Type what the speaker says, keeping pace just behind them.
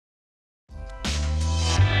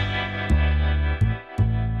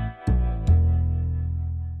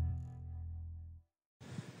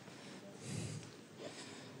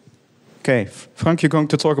Okay, Frank, you're going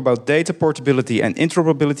to talk about data portability and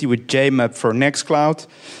interoperability with JMAP for Nextcloud.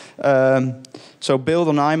 So build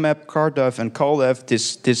on IMAP, CardDev, and CallDev.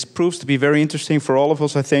 This proves to be very interesting for all of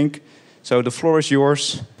us, I think. So the floor is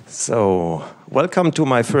yours. So, welcome to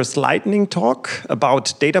my first lightning talk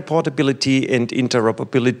about data portability and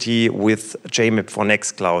interoperability with JMAP for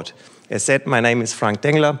Nextcloud. As said, my name is Frank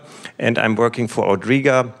Dengler, and I'm working for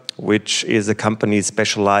Audriga, which is a company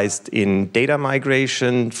specialized in data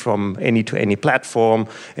migration from any to any platform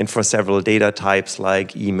and for several data types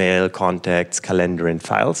like email, contacts, calendar, and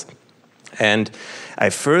files. And I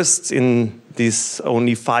first, in this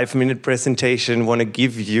only 5-minute presentation, want to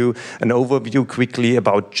give you an overview quickly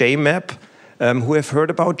about JMAP. Who have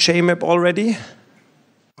heard about JMAP already?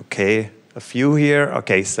 Okay, a few here.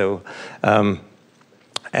 Okay, so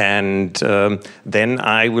then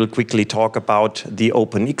I will quickly talk about the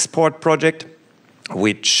Open Export project,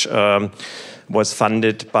 which was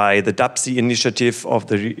funded by the DAPSI initiative of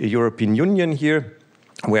the European Union here,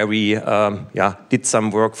 where we did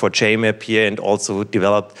some work for JMAP here and also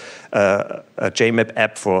developed a JMAP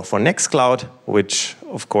app for Nextcloud, which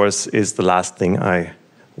of course is the last thing I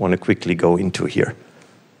want to quickly go into here.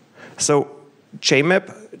 So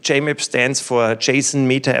JMAP stands for JSON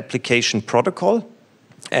Meta Application Protocol,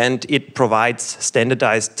 and it provides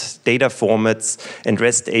standardized data formats and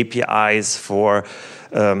REST APIs for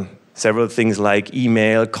several things like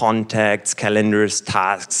email, contacts, calendars,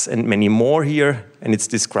 tasks, and many more here. And it's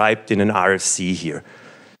described in an RFC here.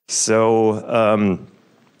 So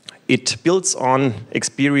it builds on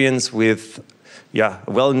experience with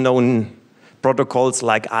well-known protocols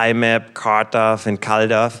like IMAP, CardDev, and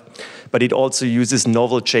CallDev. But it also uses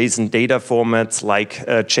novel JSON data formats like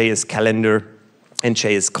JS Calendar and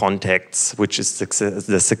JS Contacts, which is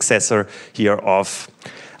the successor here of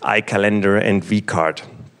iCalendar and vCard.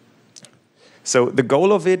 So the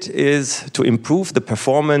goal of it is to improve the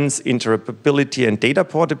performance, interoperability, and data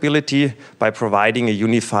portability by providing a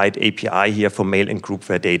unified API here for mail and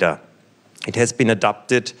groupware data. It has been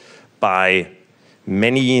adopted by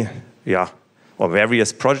many,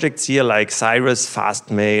 various projects here like Cyrus,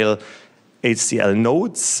 Fastmail, HCL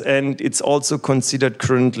Notes, and it's also considered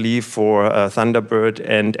currently for Thunderbird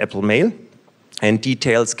and Apple Mail. And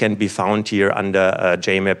details can be found here under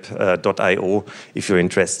jmap.io if you're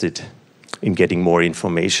interested in getting more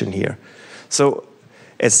information here. So,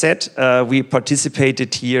 as said, we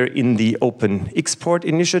participated here in the Open Export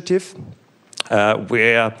initiative,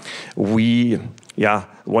 where we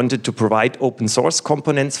wanted to provide open source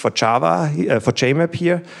components for Java, for JMAP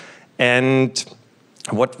here. And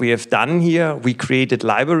what we have done here, we created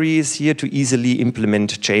libraries here to easily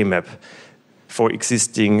implement JMAP for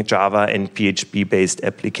existing Java and PHP-based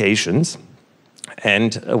applications.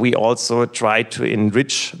 And we also tried to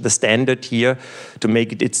enrich the standard here to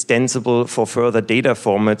make it extensible for further data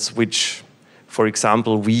formats, which, for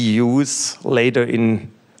example, we use later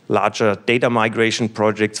in larger data migration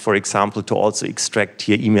projects, for example, to also extract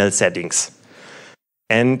here email settings.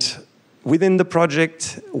 And within the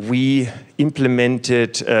project, we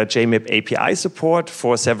implemented JMAP API support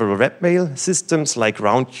for several webmail systems like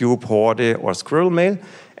Roundcube, Horde, or SquirrelMail.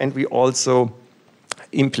 And we also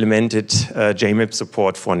implemented JMAP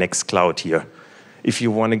support for Nextcloud here. If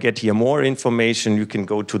you want to get here more information, you can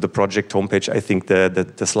go to the project homepage. I think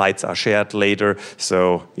the slides are shared later.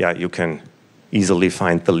 So yeah, you can easily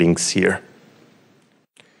find the links here.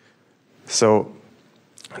 So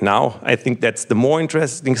now, I think that's the more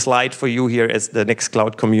interesting slide for you here as the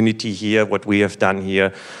Nextcloud community here, what we have done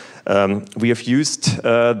here. We have used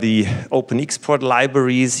the Open Export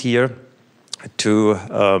libraries here to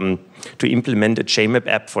implement a JMAP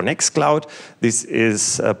app for Nextcloud. This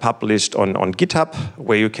is published on GitHub,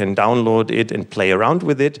 where you can download it and play around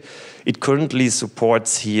with it. It currently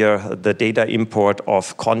supports here the data import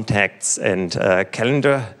of contacts and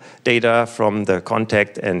calendar data from the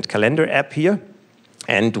contact and calendar app here.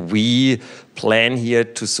 And we plan here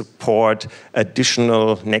to support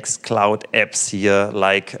additional Nextcloud apps here,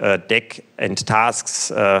 like Deck and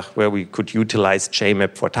Tasks, where we could utilize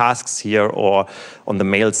JMAP for tasks here, or on the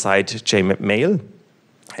mail side, JMAP Mail.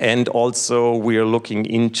 And also, we are looking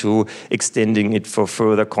into extending it for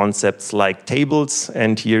further concepts like tables.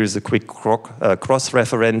 And here is a quick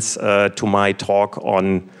cross-reference to my talk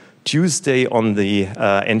on Tuesday on the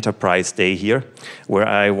Enterprise Day here, where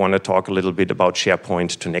I want to talk a little bit about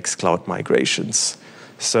SharePoint to Nextcloud migrations.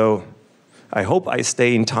 So I hope I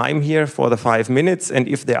stay in time here for the 5 minutes, and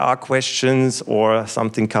if there are questions or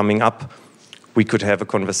something coming up, we could have a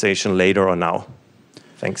conversation later or now.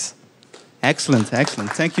 Thanks. Excellent,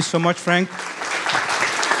 excellent. Thank you so much, Frank.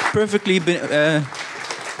 Perfectly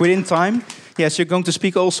within time. Yes, you're going to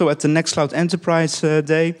speak also at the Nextcloud Enterprise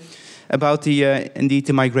Day about indeed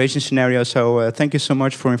the migration scenario. So thank you so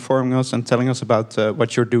much for informing us and telling us about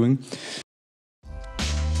what you're doing.